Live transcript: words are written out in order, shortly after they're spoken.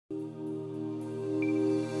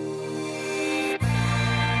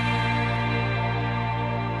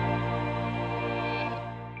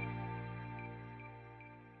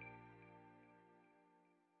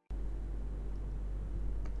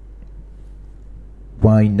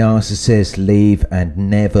Why narcissists leave and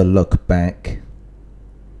never look back.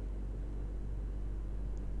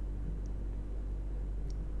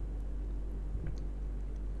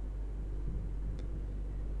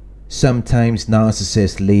 Sometimes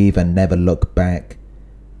narcissists leave and never look back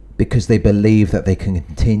because they believe that they can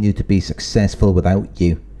continue to be successful without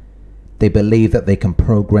you. They believe that they can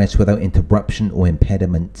progress without interruption or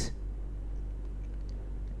impediment.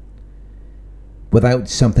 Without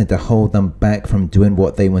something to hold them back from doing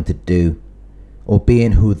what they want to do or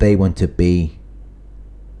being who they want to be.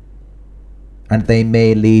 And they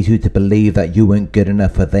may lead you to believe that you weren't good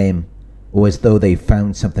enough for them, or as though they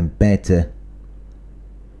found something better.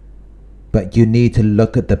 But you need to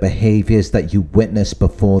look at the behaviors that you witnessed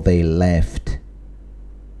before they left.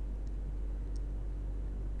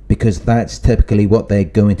 Because that's typically what they're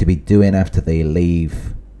going to be doing after they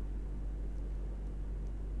leave.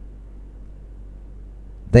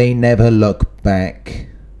 They never look back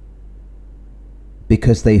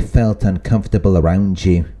because they felt uncomfortable around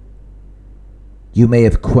you. You may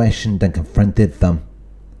have questioned and confronted them.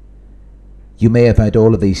 You may have had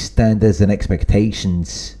all of these standards and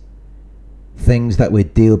expectations, things that were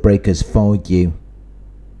deal breakers for you,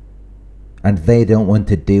 and they don't want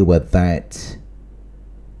to deal with that.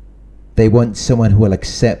 They want someone who will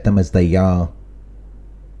accept them as they are.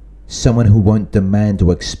 Someone who won't demand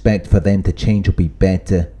or expect for them to change or be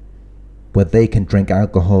better, where they can drink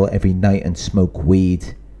alcohol every night and smoke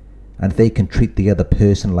weed, and they can treat the other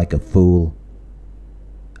person like a fool,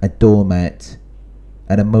 a doormat,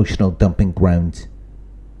 an emotional dumping ground.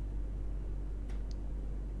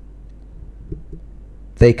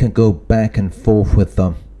 They can go back and forth with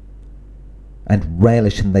them and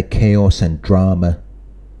relish in the chaos and drama,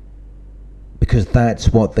 because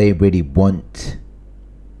that's what they really want.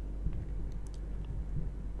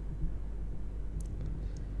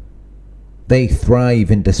 They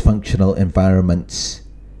thrive in dysfunctional environments,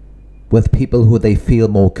 with people who they feel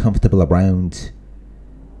more comfortable around.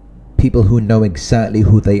 People who know exactly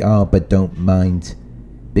who they are but don't mind,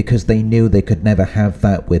 because they knew they could never have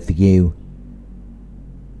that with you.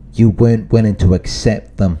 You weren't willing to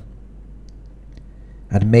accept them.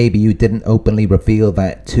 And maybe you didn't openly reveal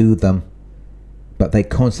that to them, but they're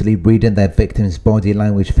constantly reading their victim's body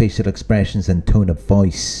language, facial expressions and tone of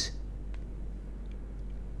voice,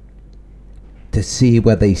 to see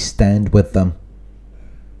where they stand with them,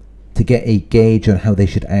 to get a gauge on how they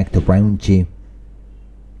should act around you,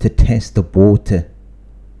 to test the water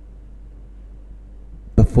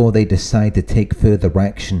before they decide to take further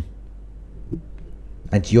action.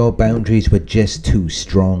 And your boundaries were just too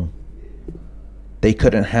strong. They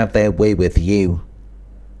couldn't have their way with you.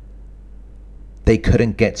 They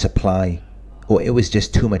couldn't get supply, or it was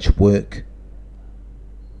just too much work.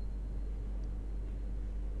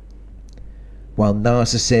 While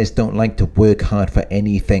narcissists don't like to work hard for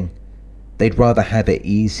anything, they'd rather have it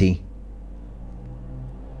easy.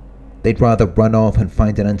 They'd rather run off and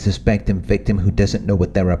find an unsuspecting victim who doesn't know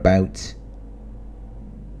what they're about,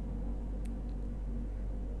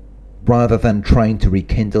 rather than trying to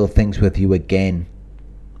rekindle things with you again.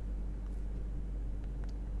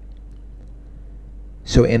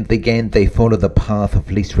 So in the end, they follow the path of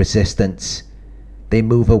least resistance. They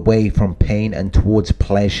move away from pain and towards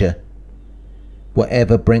pleasure,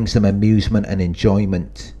 whatever brings them amusement and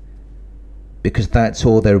enjoyment, because that's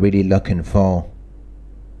all they're really looking for.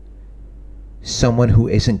 Someone who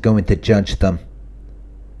isn't going to judge them.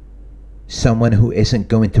 Someone who isn't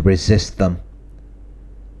going to resist them.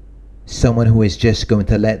 Someone who is just going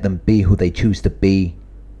to let them be who they choose to be.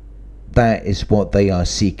 That is what they are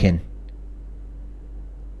seeking.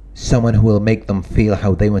 Someone who will make them feel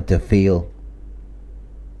how they want to feel.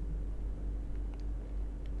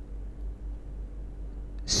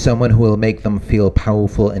 Someone who will make them feel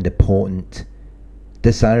powerful and important,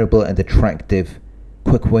 desirable and attractive,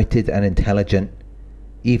 quick-witted and intelligent,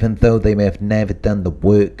 even though they may have never done the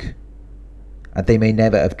work, and they may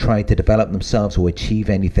never have tried to develop themselves or achieve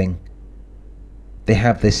anything. They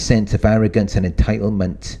have this sense of arrogance and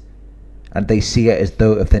entitlement, and they see it as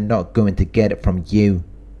though if they're not going to get it from you,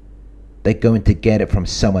 they're going to get it from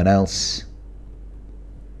someone else.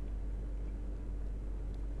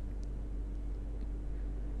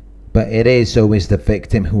 But it is always the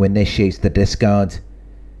victim who initiates the discard.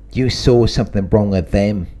 You saw something wrong with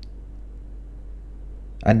them,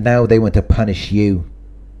 and now they want to punish you.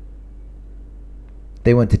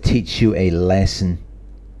 They want to teach you a lesson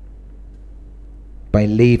by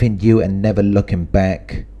leaving you and never looking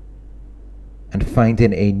back, and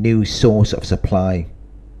finding a new source of supply,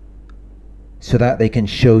 so that they can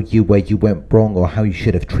show you where you went wrong or how you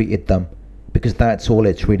should have treated them, because that's all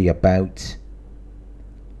it's really about.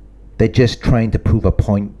 They're just trying to prove a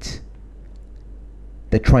point.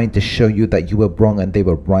 They're trying to show you that you were wrong and they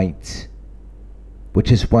were right,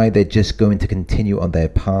 which is why they're just going to continue on their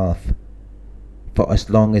path for as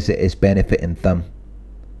long as it is benefiting them.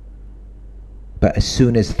 But as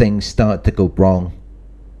soon as things start to go wrong,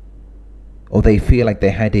 or they feel like they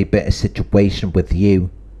had a better situation with you,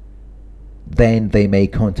 then they may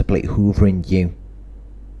contemplate hoovering you,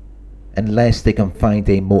 unless they can find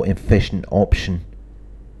a more efficient option.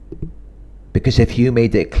 Because if you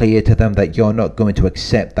made it clear to them that you're not going to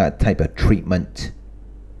accept that type of treatment,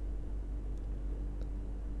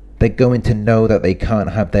 they're going to know that they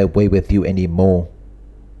can't have their way with you anymore.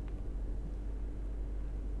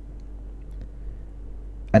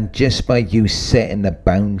 And just by you setting a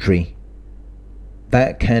boundary,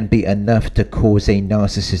 that can be enough to cause a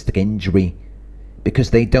narcissistic injury,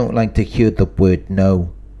 because they don't like to hear the word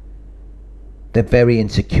no. They're very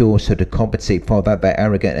insecure, so to compensate for that, they're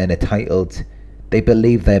arrogant and entitled. They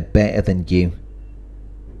believe they're better than you,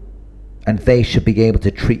 and they should be able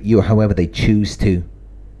to treat you however they choose to.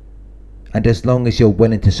 And as long as you're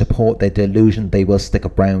willing to support their delusion, they will stick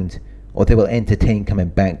around, or they will entertain coming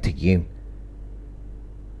back to you.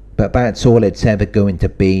 But that's all it's ever going to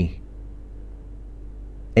be.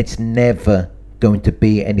 It's never going to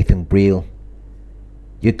be anything real.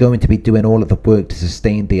 You're going to be doing all of the work to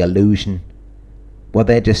sustain the illusion, while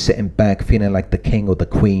they're just sitting back feeling like the king or the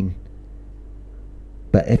queen.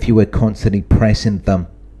 But if you were constantly pressing them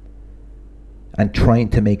and trying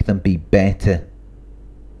to make them be better,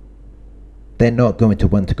 they're not going to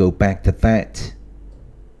want to go back to that.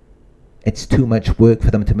 It's too much work for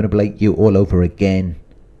them to manipulate you all over again.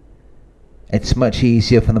 It's much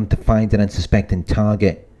easier for them to find an unsuspecting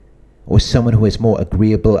target, or someone who is more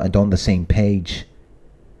agreeable and on the same page.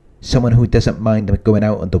 Someone who doesn't mind them going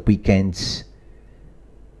out on the weekends,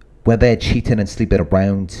 where they're cheating and sleeping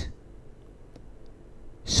around.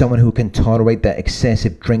 Someone who can tolerate their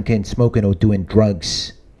excessive drinking, smoking, or doing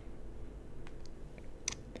drugs.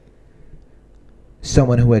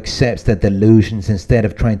 Someone who accepts their delusions instead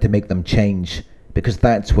of trying to make them change, because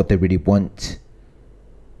that's what they really want.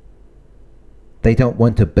 They don't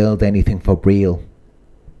want to build anything for real.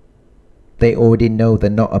 They already know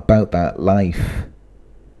they're not about that life.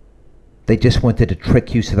 They just wanted to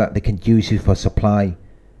trick you so that they can use you for supply.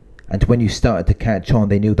 And when you started to catch on,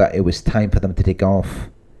 they knew that it was time for them to take off.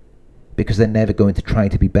 Because they're never going to try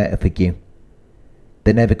to be better for you.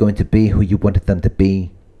 They're never going to be who you wanted them to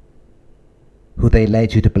be, who they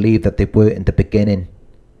led you to believe that they were in the beginning.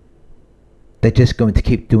 They're just going to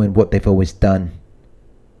keep doing what they've always done,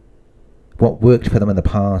 what worked for them in the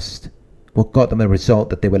past, what got them the result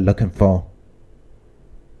that they were looking for.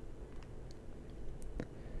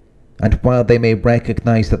 And while they may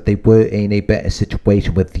recognize that they were in a better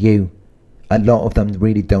situation with you, a lot of them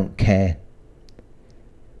really don't care,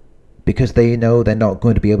 because they know they're not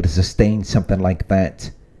going to be able to sustain something like that.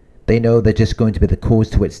 They know they're just going to be the cause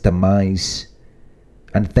to its demise,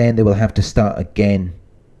 and then they will have to start again.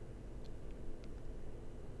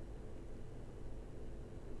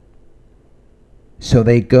 So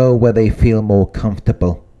they go where they feel more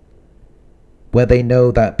comfortable, where they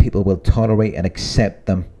know that people will tolerate and accept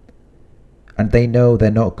them, and they know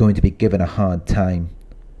they're not going to be given a hard time.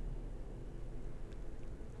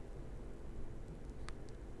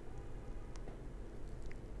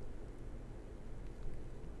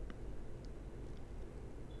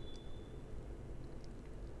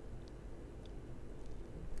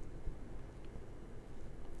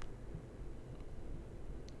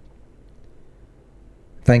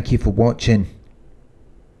 Thank you for watching.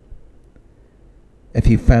 If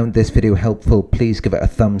you found this video helpful, please give it a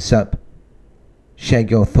thumbs up. Share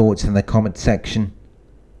your thoughts in the comment section.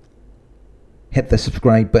 Hit the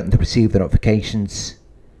subscribe button to receive the notifications.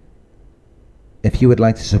 If you would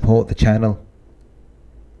like to support the channel,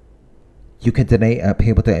 you can donate at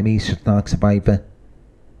paypal.me/Narc Survivor.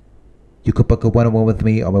 You could book a one-on-one with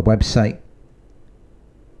me on my website.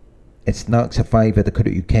 It's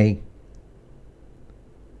narcsurvivor.co.uk.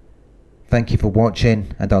 Thank you for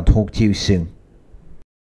watching, and I'll talk to you soon.